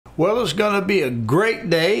Well, it's going to be a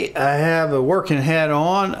great day. I have a working hat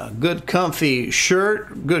on, a good comfy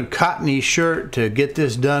shirt, good cottony shirt to get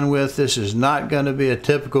this done with. This is not going to be a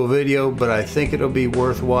typical video, but I think it'll be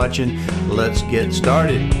worth watching. Let's get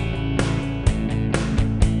started.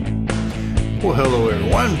 Well, hello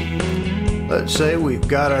everyone. Let's say we've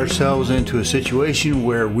got ourselves into a situation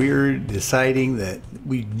where we're deciding that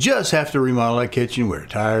we just have to remodel our kitchen. We're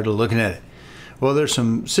tired of looking at it. Well, there's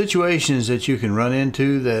some situations that you can run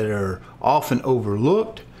into that are often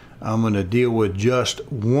overlooked. I'm going to deal with just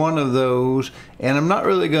one of those, and I'm not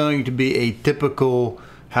really going to be a typical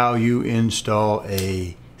how you install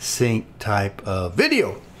a sink type of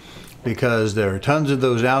video, because there are tons of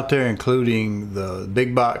those out there, including the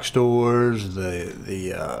big box stores,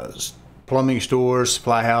 the plumbing stores,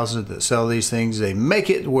 supply houses that sell these things. They make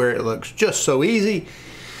it where it looks just so easy.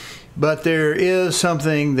 But there is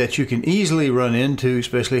something that you can easily run into,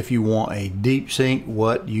 especially if you want a deep sink,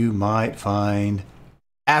 what you might find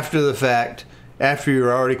after the fact, after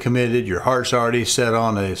you're already committed, your heart's already set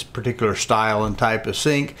on a particular style and type of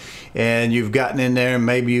sink, and you've gotten in there, and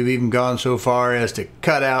maybe you've even gone so far as to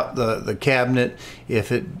cut out the cabinet if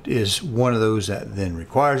it is one of those that then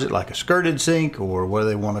requires it, like a skirted sink, or what do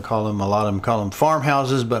they want to call them? A lot of them call them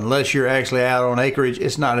farmhouses, but unless you're actually out on acreage,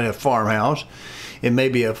 it's not a farmhouse. It may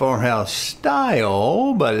be a farmhouse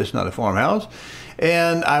style, but it's not a farmhouse.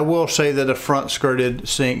 And I will say that a front skirted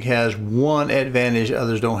sink has one advantage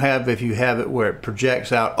others don't have. If you have it where it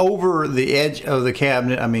projects out over the edge of the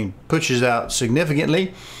cabinet, I mean pushes out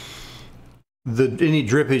significantly, any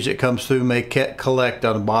drippage that comes through may collect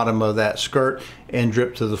on the bottom of that skirt and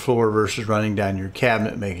drip to the floor versus running down your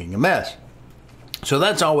cabinet making a mess. So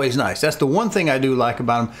that's always nice. That's the one thing I do like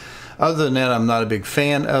about them. Other than that, I'm not a big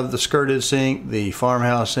fan of the skirted sink, the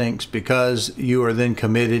farmhouse sinks, because you are then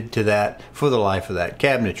committed to that for the life of that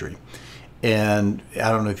cabinetry. And I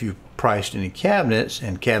don't know if you've priced any cabinets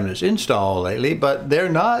and cabinets installed lately, but they're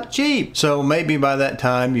not cheap. So maybe by that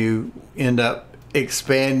time you end up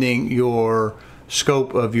expanding your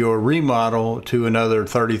scope of your remodel to another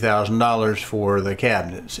 $30,000 for the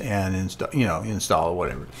cabinets and install or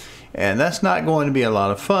whatever. And that's not going to be a lot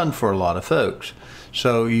of fun for a lot of folks.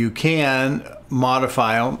 So you can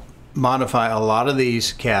modify a lot of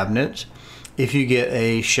these cabinets. If you get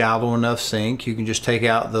a shallow enough sink, you can just take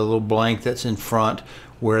out the little blank that's in front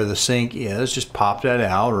where the sink is, just pop that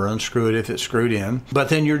out or unscrew it if it's screwed in. But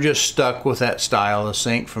then you're just stuck with that style of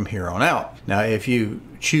sink from here on out. Now, if you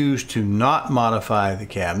choose to not modify the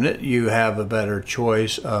cabinet, you have a better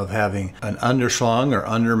choice of having an underslung or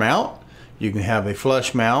undermount. You can have a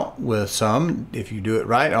flush mount with some, if you do it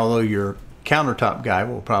right, although your countertop guy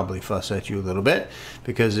will probably fuss at you a little bit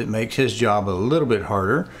because it makes his job a little bit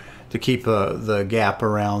harder to keep the gap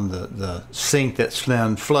around the sink that's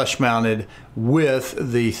then flush mounted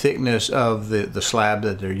with the thickness of the slab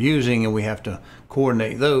that they're using, and we have to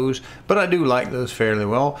coordinate those. But I do like those fairly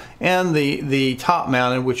well. And the top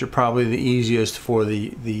mounted, which are probably the easiest for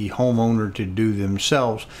the homeowner to do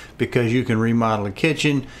themselves, because you can remodel a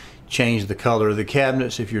kitchen, change the color of the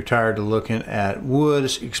cabinets if you're tired of looking at wood,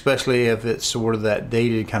 especially if it's sort of that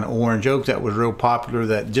dated kind of orange oak that was real popular,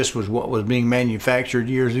 that just was what was being manufactured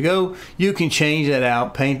years ago. You can change that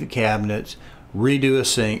out, paint the cabinets, redo a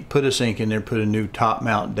sink, put a sink in there, put a new top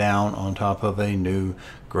mount down on top of a new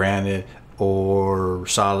granite or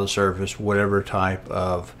solid surface, whatever type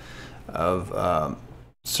of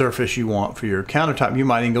surface you want for your countertop. You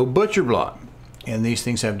might even go butcher block. And these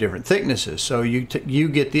things have different thicknesses, so you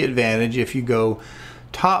get the advantage if you go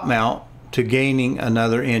top mount to gaining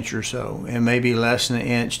another inch or so, and maybe less than an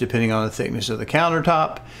inch depending on the thickness of the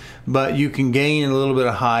countertop, but you can gain a little bit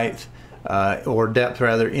of height or depth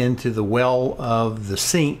rather into the well of the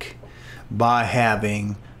sink by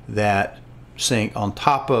having that sink on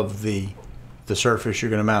top of the surface you're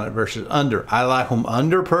going to mount it versus under. I like them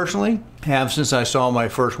under personally, have since I saw my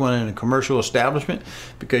first one in a commercial establishment,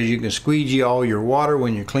 because you can squeegee all your water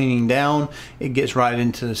when you're cleaning down. It gets right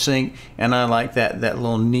into the sink, and I like that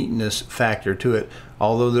little neatness factor to it,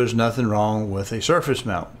 although there's nothing wrong with a surface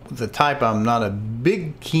mount. The type I'm not a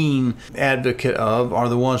big keen advocate of are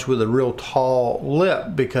the ones with a real tall lip,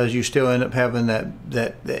 because you still end up having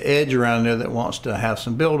that edge around there that wants to have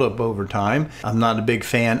some buildup over time. I'm not a big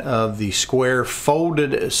fan of the square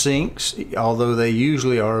folded sinks, although they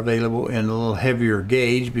usually are available in a little heavier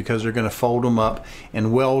gauge, because they're going to fold them up,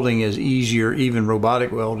 and welding is easier. Even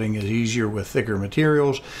robotic welding is easier with thicker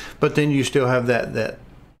materials, but then you still have that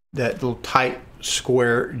little tight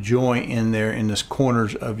square joint in there in the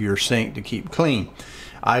corners of your sink to keep clean.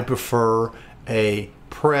 I prefer a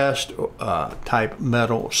pressed type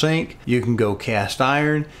metal sink. You can go cast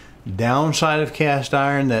iron. Downside of cast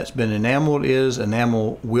iron that's been enameled is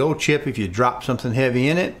enamel will chip if you drop something heavy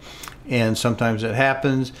in it, and sometimes it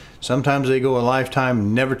happens. Sometimes they go a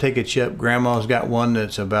lifetime, never take a chip. Grandma's got one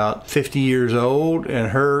that's about 50 years old,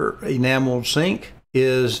 and her enameled sink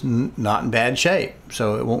is not in bad shape.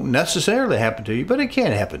 So it won't necessarily happen to you, but it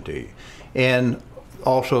can happen to you. And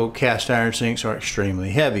also, cast iron sinks are extremely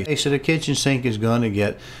heavy. So the kitchen sink is going to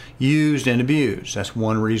get used and abused. That's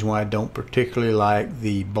one reason why I don't particularly like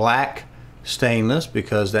the black stainless,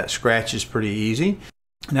 because that scratches pretty easy.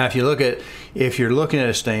 Now, if you're looking at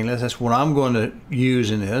a stainless, that's what I'm going to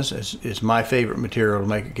use in this. It's my favorite material to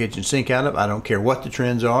make a kitchen sink out of. I don't care what the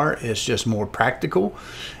trends are. It's just more practical,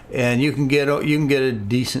 and you can get a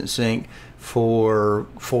decent sink for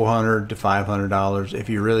 $400 to $500. If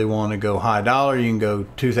you really want to go high dollar, you can go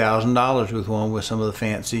 $2,000 with one with some of the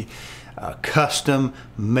fancy custom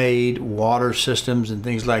made water systems and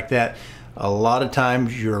things like that. A lot of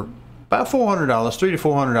times you're about $400, $300 to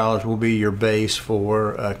 $400 will be your base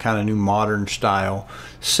for a kind of new modern style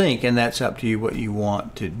sink, and that's up to you what you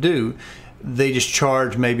want to do. They just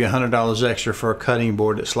charge maybe $100 extra for a cutting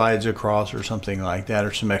board that slides across or something like that,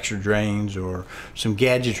 or some extra drains or some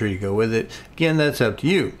gadgetry to go with it. Again, that's up to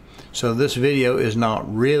you. So this video is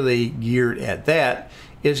not really geared at that.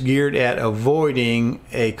 It's geared at avoiding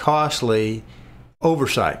a costly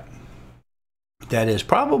oversight that is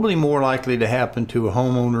probably more likely to happen to a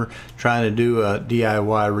homeowner trying to do a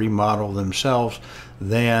DIY remodel themselves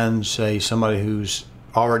than, say, somebody who's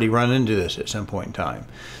already run into this at some point in time.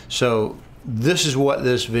 So this is what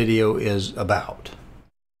this video is about.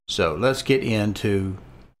 So let's get into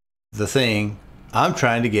the thing I'm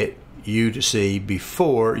trying to get you to see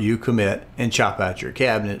before you commit and chop out your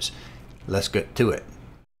cabinets. Let's get to it.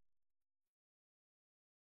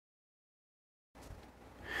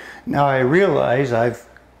 Now, I realize I've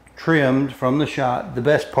trimmed from the shot the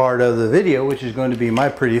best part of the video, which is going to be my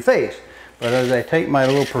pretty face. But as I take my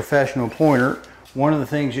little professional pointer, one of the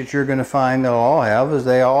things that you're going to find they'll all have is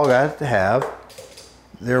they all got to have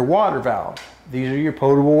their water valves. These are your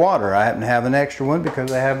potable water. I happen to have an extra one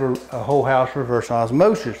because I have a whole house reverse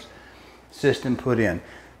osmosis system put in.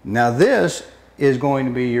 Now this is going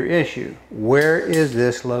to be your issue. Where is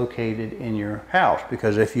this located in your house?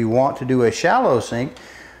 Because if you want to do a shallow sink,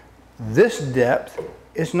 this depth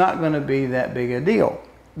is not going to be that big a deal.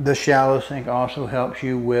 The shallow sink also helps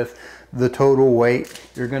you with the total weight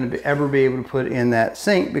you're going to ever be able to put in that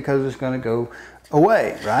sink, because it's going to go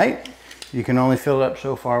away, right? You can only fill it up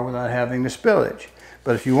so far without having the spillage.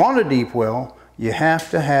 But if you want a deep well, you have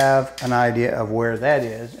to have an idea of where that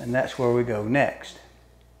is, and that's where we go next.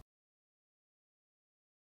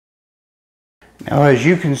 Now, as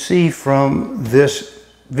you can see from this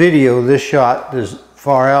video, this shot, this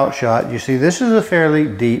far out shot, you see this is a fairly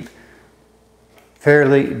deep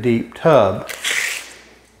tub,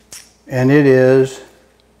 and it is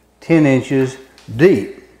 10 inches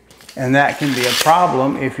deep. And that can be a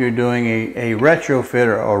problem if you're doing a retrofit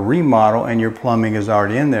or a remodel and your plumbing is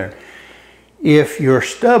already in there. If your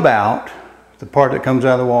stub out, the part that comes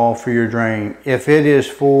out of the wall for your drain, if it is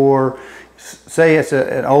for, say it's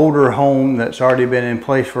an older home that's already been in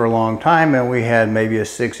place for a long time, and we had maybe a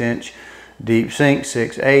 6-inch deep sink,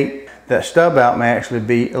 6-8, that stub out may actually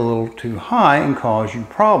be a little too high and cause you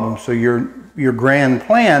problems. So your grand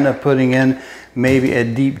plan of putting in maybe a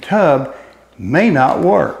deep tub may not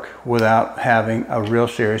work without having a real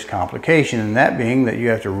serious complication, and that being that you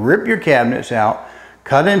have to rip your cabinets out,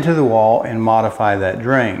 cut into the wall, and modify that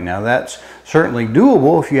drain. Now that's certainly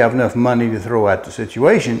doable if you have enough money to throw at the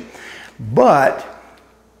situation, but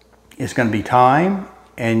it's going to be time,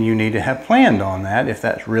 and you need to have planned on that if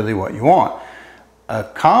that's really what you want. A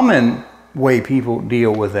common way people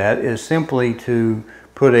deal with that is simply to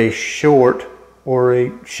put a short or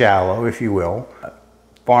a shallow, if you will,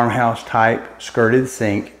 farmhouse type skirted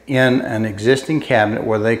sink in an existing cabinet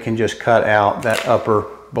where they can just cut out that upper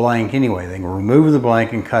blank anyway. They can remove the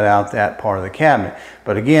blank and cut out that part of the cabinet.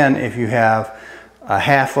 But again, if you have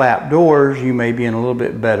half lap doors, you may be in a little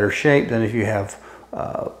bit better shape than if you have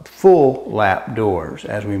full lap doors,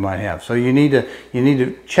 as we might have. So you need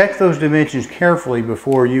to check those dimensions carefully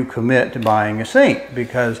before you commit to buying a sink,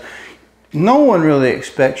 because no one really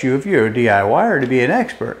expects you, if you're a DIYer, to be an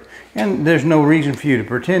expert. And there's no reason for you to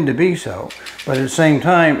pretend to be so. But at the same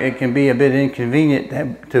time, it can be a bit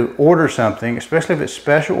inconvenient to order something, especially if it's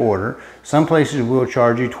special order. Some places will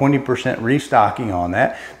charge you 20% restocking on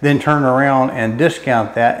that, then turn around and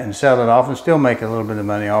discount that and sell it off and still make a little bit of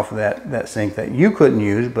money off of that sink that you couldn't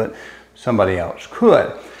use, but somebody else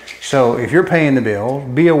could. So if you're paying the bill,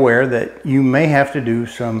 be aware that you may have to do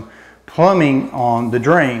some plumbing on the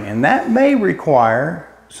drain, and that may require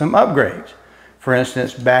some upgrades. For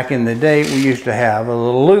instance, back in the day, we used to have a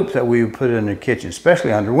little loop that we would put in the kitchen,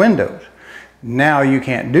 especially under windows. Now you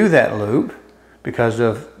can't do that loop because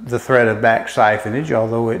of the threat of back siphonage,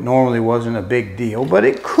 although it normally wasn't a big deal, but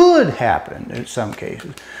it could happen in some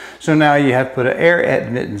cases. So now you have to put an air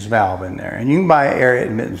admittance valve in there, and you can buy air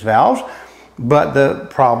admittance valves, but the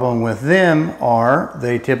problem with them are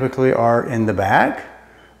they typically are in the back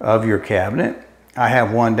of your cabinet. I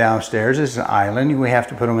have one downstairs. It's an island. We have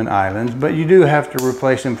to put them in islands, but you do have to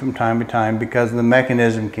replace them from time to time because the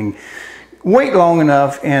mechanism can wait long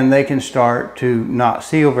enough and they can start to not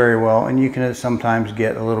seal very well, and you can sometimes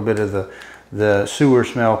get a little bit of the sewer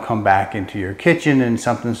smell come back into your kitchen and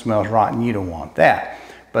something smells rotten. You don't want that.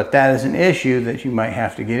 But that is an issue that you might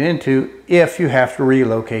have to get into if you have to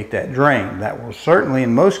relocate that drain. That will certainly,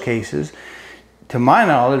 in most cases, to my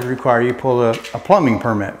knowledge, require you pull a plumbing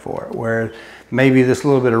permit for it, where maybe this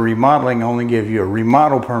little bit of remodeling only give you a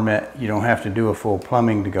remodel permit. You don't have to do a full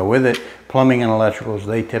plumbing to go with it. Plumbing and electricals,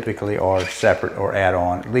 they typically are separate or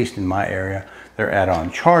add-on. At least in my area, they're add-on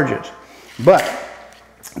charges. But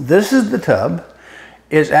this is the tub.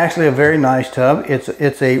 It's actually a very nice tub.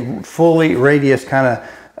 It's a fully radius kind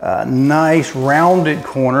of nice rounded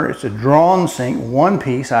corner. It's a drawn sink, one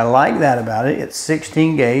piece. I like that about it. It's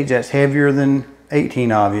 16 gauge. That's heavier than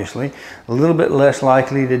 18, obviously. A little bit less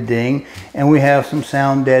likely to ding. And we have some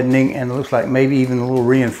sound deadening, and it looks like maybe even a little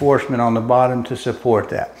reinforcement on the bottom to support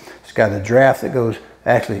that. It's got a draft that goes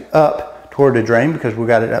actually up toward the drain because we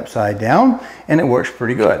got it upside down, and it works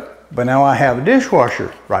pretty good. But now I have a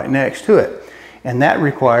dishwasher right next to it, and that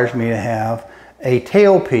requires me to have a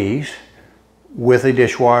tailpiece with a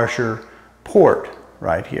dishwasher port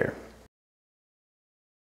right here.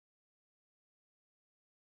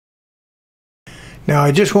 Now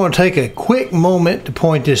I just want to take a quick moment to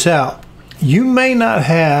point this out. You may not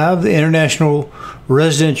have the International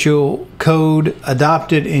Residential Code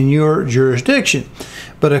adopted in your jurisdiction,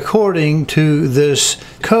 but according to this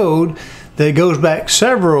code that goes back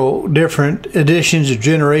several different editions or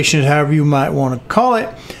generations, however you might want to call it,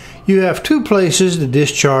 you have two places to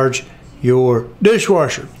discharge your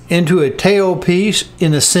dishwasher: into a tail piece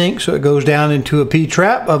in the sink, so it goes down into a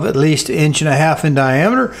P-trap of at least 1.5 inches in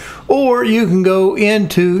diameter, or you can go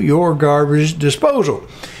into your garbage disposal.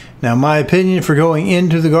 Now, my opinion for going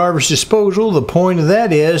into the garbage disposal, the point of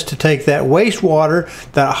that is to take that wastewater,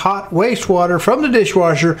 that hot wastewater from the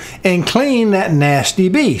dishwasher, and clean that nasty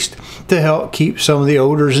beast to help keep some of the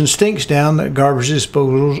odors and stinks down that garbage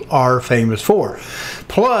disposals are famous for.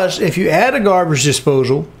 Plus, if you add a garbage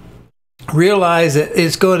disposal, realize that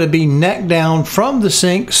it's going to be neck down from the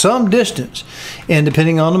sink some distance, and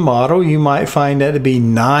depending on the model you might find that to be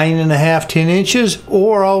 9.5 10 inches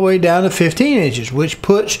or all the way down to 15 inches, which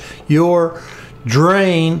puts your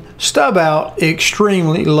drain stub out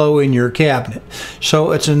extremely low in your cabinet.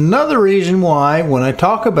 So it's another reason why when I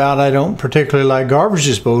talk about I don't particularly like garbage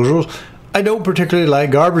disposals, I don't particularly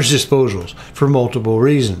like garbage disposals for multiple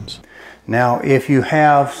reasons. Now, if you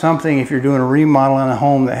have something, if you're doing a remodel in a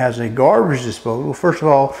home that has a garbage disposal, first of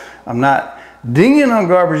all, I'm not dinging on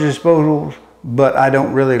garbage disposals, but I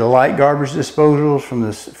don't really like garbage disposals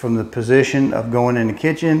from the position of going in the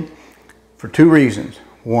kitchen for two reasons.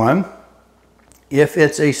 One, if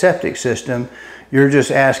it's a septic system, you're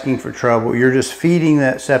just asking for trouble. You're just feeding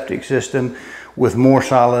that septic system with more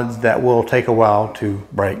solids that will take a while to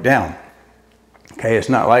break down. Okay, it's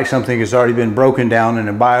not like something that's already been broken down in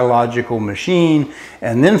a biological machine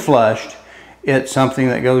and then flushed. It's something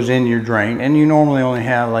that goes in your drain, and you normally only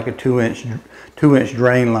have like a 2-inch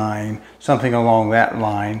drain line, something along that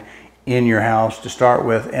line in your house to start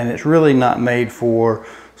with, and it's really not made for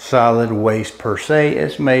solid waste per se.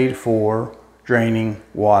 It's made for draining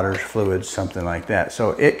waters, fluids, something like that.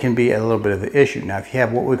 So it can be a little bit of an issue. Now, if you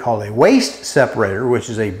have what we call a waste separator, which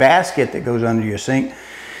is a basket that goes under your sink,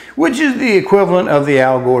 which is the equivalent of the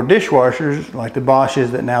Al Gore dishwashers, like the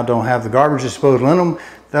Bosches that now don't have the garbage disposal in them.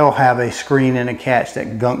 They'll have a screen and a catch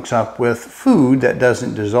that gunks up with food that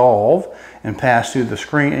doesn't dissolve and pass through the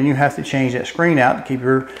screen, and you have to change that screen out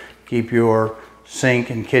to keep your sink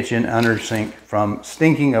and kitchen under sink from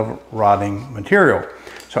stinking of rotting material.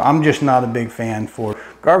 So I'm just not a big fan for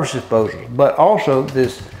garbage disposal. But also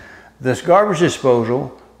this garbage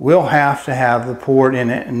disposal will have to have the port in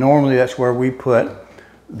it, and normally that's where we put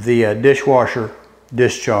the dishwasher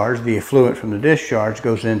discharge. The effluent from the discharge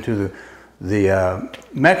goes into the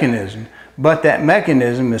mechanism, but that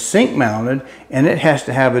mechanism is sink mounted, and it has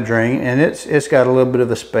to have a drain, and it's got a little bit of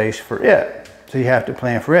a space for it, so you have to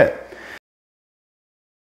plan for it.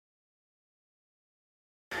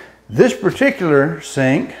 This particular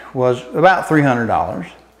sink was about $300.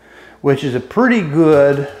 which is a pretty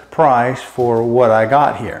good price for what I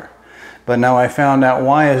got here. But now I found out,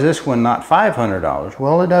 why is this one not $500?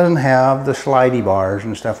 Well, it doesn't have the slidey bars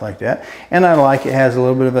and stuff like that. And I like it has a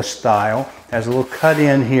little bit of a style, has a little cut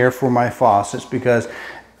in here for my faucets, because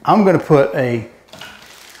I'm going to put a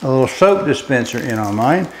little soap dispenser in on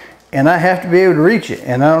mine, and I have to be able to reach it.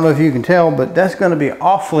 And I don't know if you can tell, but that's going to be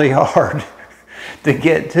awfully hard to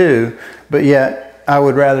get to. But yet I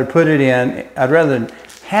would rather put it in. I'd rather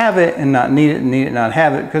have it and not need it, and need it and not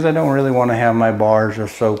have it, because I don't really want to have my bars of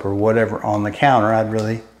soap or whatever on the counter. I'd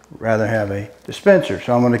really rather have a dispenser.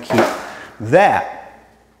 So I'm going to keep that.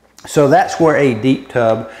 So that's where a deep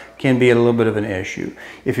tub can be a little bit of an issue.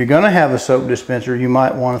 If you're going to have a soap dispenser, you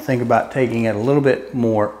might want to think about taking it a little bit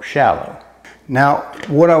more shallow. Now,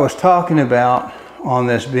 what I was talking about on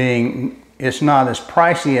this being, it's not as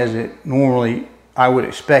pricey as it normally I would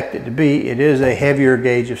expect it to be. It is a heavier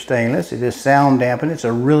gauge of stainless. It is sound dampened. It's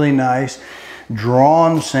a really nice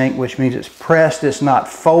drawn sink, which means it's pressed. It's not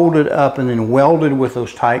folded up and then welded with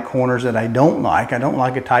those tight corners that I don't like. I don't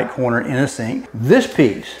like a tight corner in a sink. This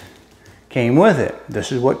piece came with it.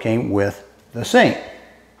 This is what came with the sink.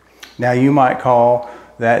 Now you might call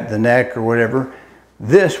that the neck or whatever.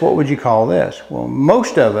 This, what would you call this? Well,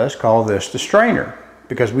 most of us call this the strainer,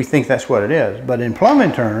 because we think that's what it is. But in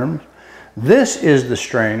plumbing terms, this is the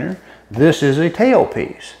strainer, this is a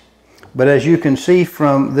tailpiece. But as you can see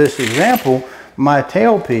from this example, my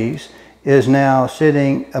tailpiece is now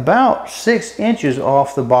sitting about 6 inches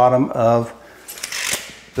off the bottom of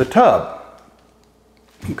the tub.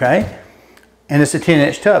 Okay? And it's a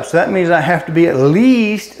 10-inch tub, so that means I have to be at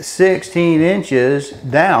least 16 inches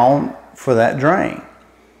down for that drain.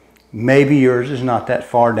 Maybe yours is not that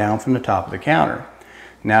far down from the top of the counter.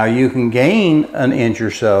 Now you can gain an inch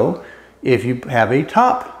or so if you have a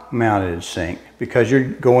top mounted sink, because you're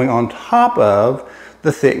going on top of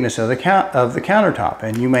the thickness of the countertop.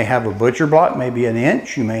 And you may have a butcher block, maybe an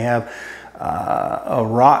inch. You may have a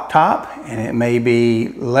rock top, and it may be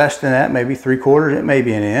less than that, maybe 3/4, it may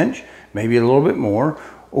be an inch, maybe a little bit more.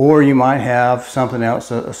 Or you might have something else,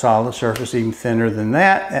 a solid surface even thinner than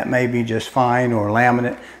that. That may be just fine, or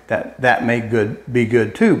laminate. That may be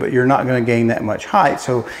good too, but you're not going to gain that much height.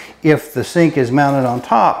 So if the sink is mounted on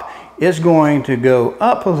top, it's going to go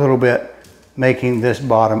up a little bit, making this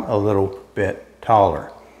bottom a little bit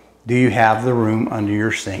taller. Do you have the room under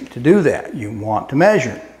your sink to do that? You want to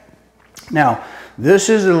measure. Now, this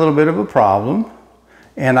is a little bit of a problem,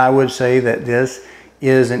 and I would say that this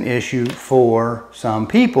is an issue for some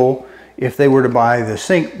people. If they were to buy the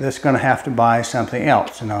sink, that's going to have to buy something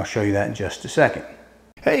else, and I'll show you that in just a second.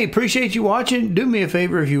 Hey, appreciate you watching. Do me a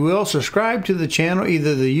favor, if you will, subscribe to the channel,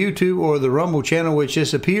 either the YouTube or the Rumble channel, which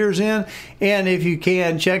this appears in. And if you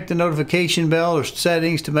can, check the notification bell or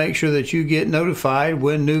settings to make sure that you get notified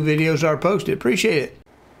when new videos are posted. Appreciate it.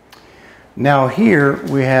 Now here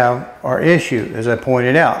we have our issue. As I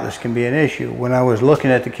pointed out, this can be an issue. When I was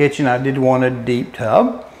looking at the kitchen, I did want a deep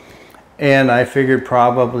tub, and I figured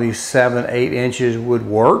probably 7-8 inches would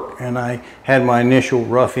work. And I had my initial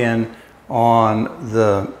rough in on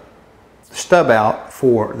the stub out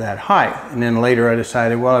for that height. And then later I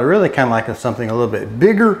decided, well, I really kind of like something a little bit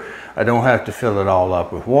bigger. I don't have to fill it all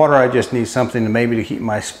up with water. I just need something to maybe to keep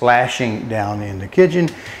my splashing down in the kitchen.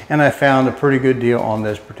 And I found a pretty good deal on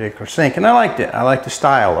this particular sink, and I liked it. I like the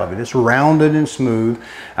style of it. It's rounded and smooth.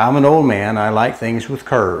 I'm an old man. I like things with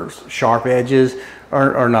curves. Sharp edges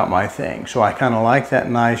are not my thing. So I kind of like that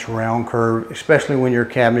nice round curve, especially when your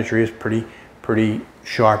cabinetry is pretty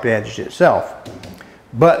sharp edged itself.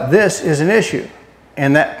 But this is an issue,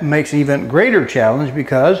 and that makes an even greater challenge,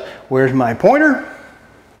 because where's my pointer?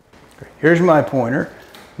 Here's my pointer.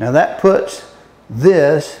 Now that puts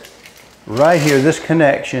this right here, this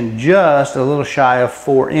connection, just a little shy of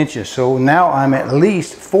 4 inches. So now I'm at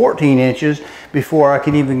least 14 inches before I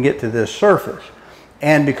can even get to this surface.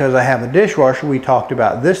 And because I have a dishwasher, we talked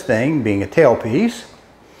about this thing being a tailpiece.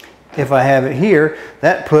 If I have it here,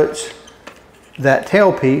 that puts that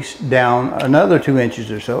tailpiece down another 2 inches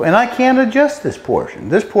or so, and I can't adjust this portion.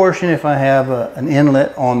 This portion, if I have an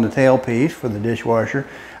inlet on the tailpiece for the dishwasher,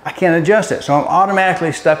 I can't adjust it, so I'm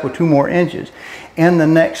automatically stuck with 2 more inches. And the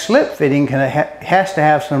next slip fitting has to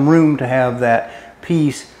have some room to have that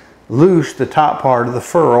piece loose, the top part of the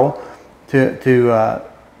ferrule, to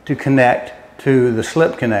connect to the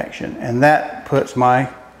slip connection, and that puts my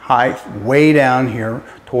height way down here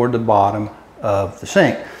toward the bottom of the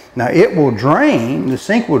sink. Now it will drain, the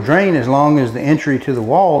sink will drain as long as the entry to the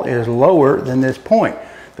wall is lower than this point.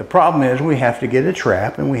 The problem is we have to get a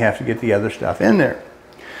trap, and we have to get the other stuff in there.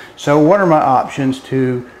 So what are my options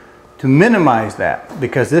to to minimize that,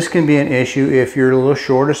 because this can be an issue if you're a little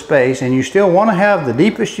short of space and you still want to have the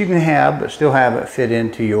deepest you can have, but still have it fit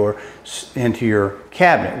into your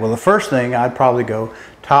cabinet. Well, the first thing, I'd probably go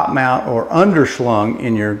top mount or underslung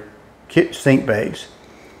in your sink base,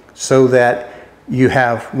 so that you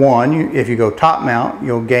have one. If you go top mount,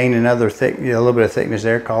 you'll gain another a little bit of thickness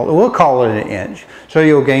there. We'll call it an inch. So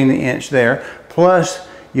you'll gain the inch there. Plus,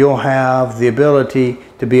 you'll have the ability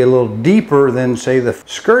to be a little deeper than, say, the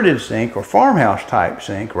skirted sink or farmhouse type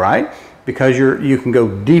sink, right? Because you can go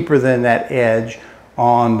deeper than that edge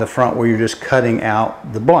on the front where you're just cutting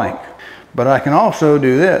out the blank. But I can also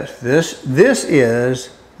do this. This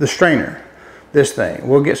is the strainer. This thing.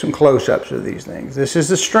 We'll get some close-ups of these things. This is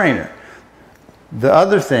the strainer. The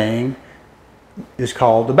other thing is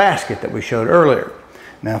called the basket that we showed earlier.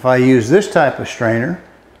 Now, if I use this type of strainer,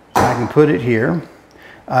 I can put it here.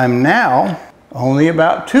 I'm now only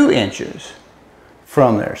about 2 inches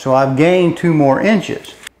from there. So I've gained 2 more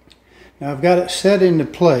inches. Now I've got it set into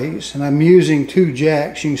place, and I'm using 2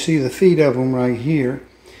 jacks. You can see the feet of them right here.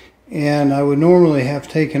 And I would normally have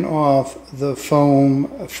taken off the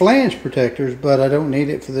foam flange protectors, but I don't need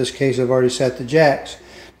it for this case. I've already set the jacks.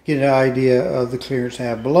 Get an idea of the clearance I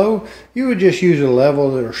have below. You would just use a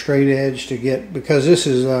level or straight edge to get, because this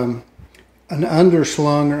is an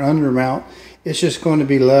underslung or undermount. It's just going to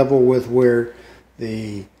be level with where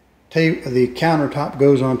the countertop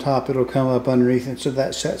goes on top. It'll come up underneath, and so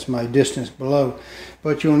that sets my distance below.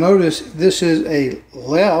 But you'll notice this is a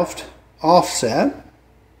left offset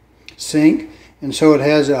sink, and so it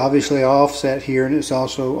has obviously offset here, and it's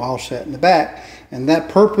also offset in the back. And that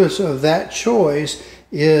purpose of that choice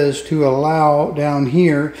is to allow down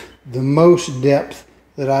here the most depth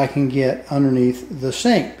that I can get underneath the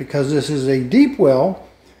sink, because this is a deep well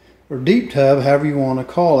or deep tub, however you want to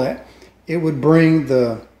call it. It would bring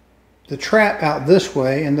the trap out this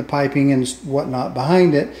way, and the piping and whatnot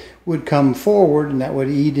behind it would come forward, and that would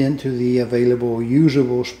eat into the available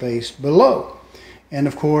usable space below. And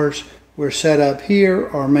of course, we're set up here,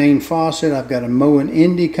 our main faucet. I've got a Moen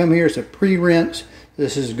Indy come here. It's a pre-rinse.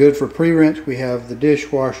 This is good for pre-rinse. We have the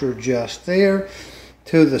dishwasher just there.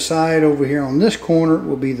 To the side over here on this corner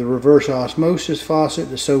will be the reverse osmosis faucet.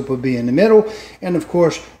 The soap will be in the middle. And of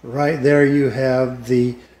course, right there you have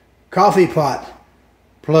the coffee pot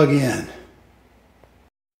plug-in.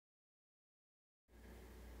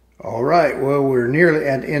 All right, well, we're nearly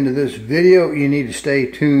at the end of this video. You need to stay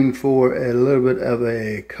tuned for a little bit of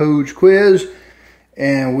a codes quiz.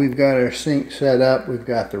 And we've got our sink set up. We've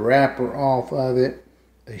got the wrapper off of it,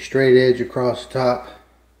 a straight edge across the top,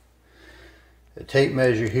 a tape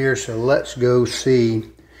measure here. So let's go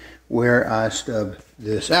see where I stubbed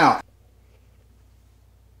this out.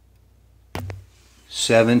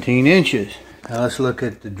 17 inches. Now let's look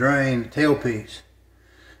at the drain, the tailpiece.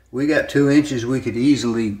 We got 2 inches we could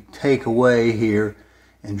easily take away here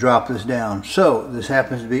and drop this down. So this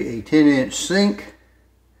happens to be a 10-inch sink.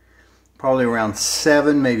 Probably around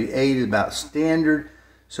 7, maybe 8 is about standard.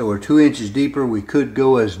 So we're 2 inches deeper. We could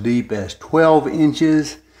go as deep as 12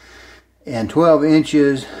 inches. And 12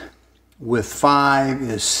 inches with 5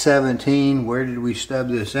 is 17. Where did we stub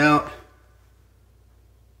this out?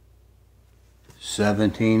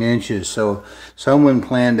 17 inches. So someone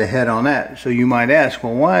planned ahead on that. So you might ask,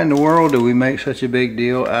 well, why in the world do we make such a big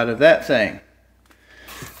deal out of that thing?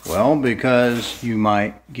 Well, because you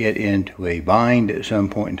might get into a bind at some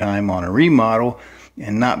point in time on a remodel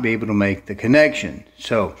and not be able to make the connection.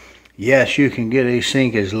 So yes, you can get a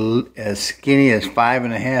sink as skinny as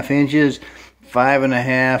 5.5 inches,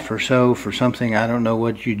 5.5 or so for something. I don't know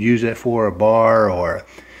what you'd use that for, a bar or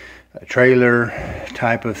a trailer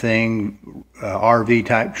type of thing, RV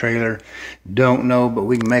type trailer. Don't know, but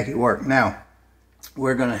we can make it work. Now,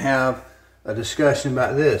 we're going to have a discussion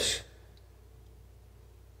about this.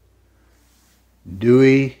 Do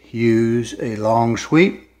we use a long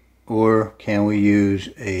sweep, or can we use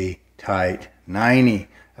a tight 90,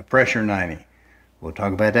 a pressure 90? We'll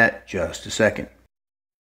talk about that just a second.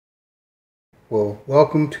 Well,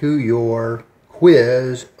 welcome to your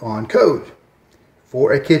quiz on codes.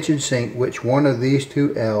 For a kitchen sink, which one of these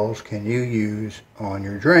 2 L's can you use on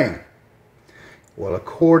your drain? Well,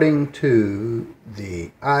 according to the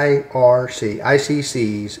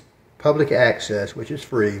ICC's public access, which is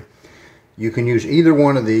free, you can use either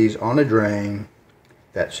one of these on a drain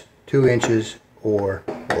that's 2 inches or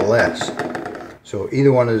less. So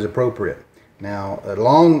either one is appropriate. Now, a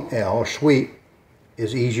long L sweep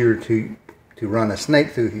is easier to run a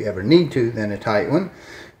snake through if you ever need to than a tight one.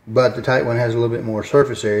 But the tight one has a little bit more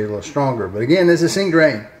surface area, a little stronger. But again, this is a sink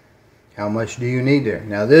drain. How much do you need there?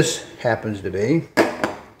 Now this happens to be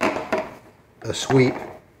a sweep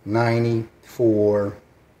 90 for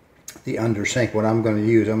the under sink. What I'm going to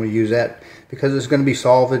use that because it's going to be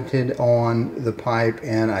solvented on the pipe,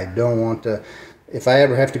 and I don't want to, if I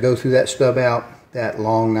ever have to go through that stub out, that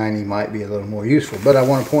long 90 might be a little more useful. But I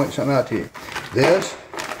want to point something out to you. This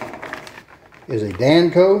is a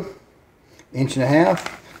Danco 1.5 inch.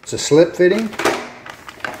 It's a slip fitting.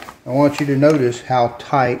 I want you to notice how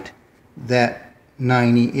tight that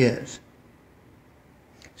 90 is.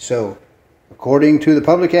 So, according to the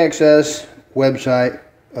public access website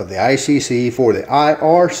of the ICC for the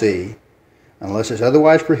IRC, unless it's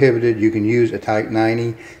otherwise prohibited, you can use a tight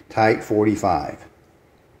 90, tight 45.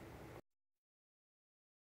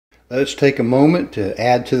 Let's take a moment to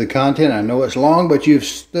add to the content. I know it's long, but you've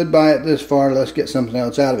stood by it this far. Let's get something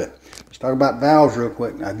else out of it. Let's talk about valves real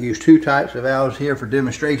quick. I've used two types of valves here for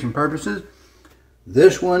demonstration purposes.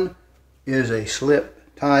 This one is a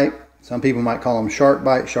slip type. Some people might call them shark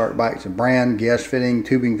bite. Shark bite's a brand, guest fitting,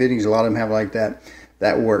 tubing fittings. A lot of them have like that.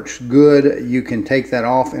 That works good. You can take that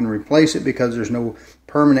off and replace it because there's no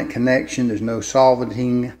permanent connection. There's no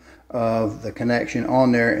solventing of the connection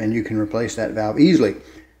on there, and you can replace that valve easily.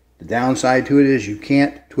 The downside to it is you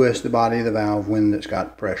can't twist the body of the valve when it's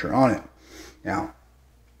got pressure on it. Now,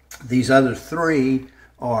 these other three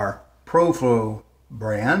are ProFlow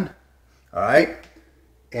brand, all right?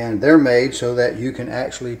 And they're made so that you can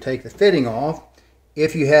actually take the fitting off.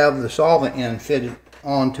 If you have the solvent end fitted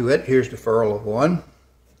onto it, here's the furl of one.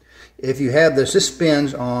 If you have this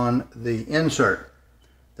spins on the insert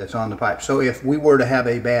that's on the pipe. So if we were to have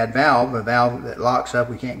a bad valve, a valve that locks up,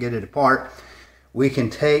 we can't get it apart, we can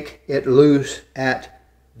take it loose at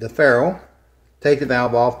the ferrule, take the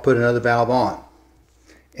valve off, put another valve on.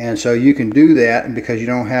 And so you can do that, and because you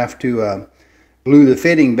don't have to glue the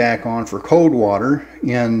fitting back on for cold water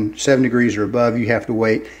in 7 degrees or above, you have to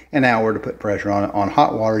wait an hour to put pressure on it. On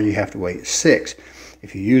hot water, you have to wait 6.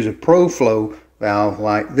 If you use a ProFlow valve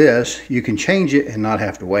like this, you can change it and not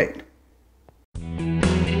have to wait.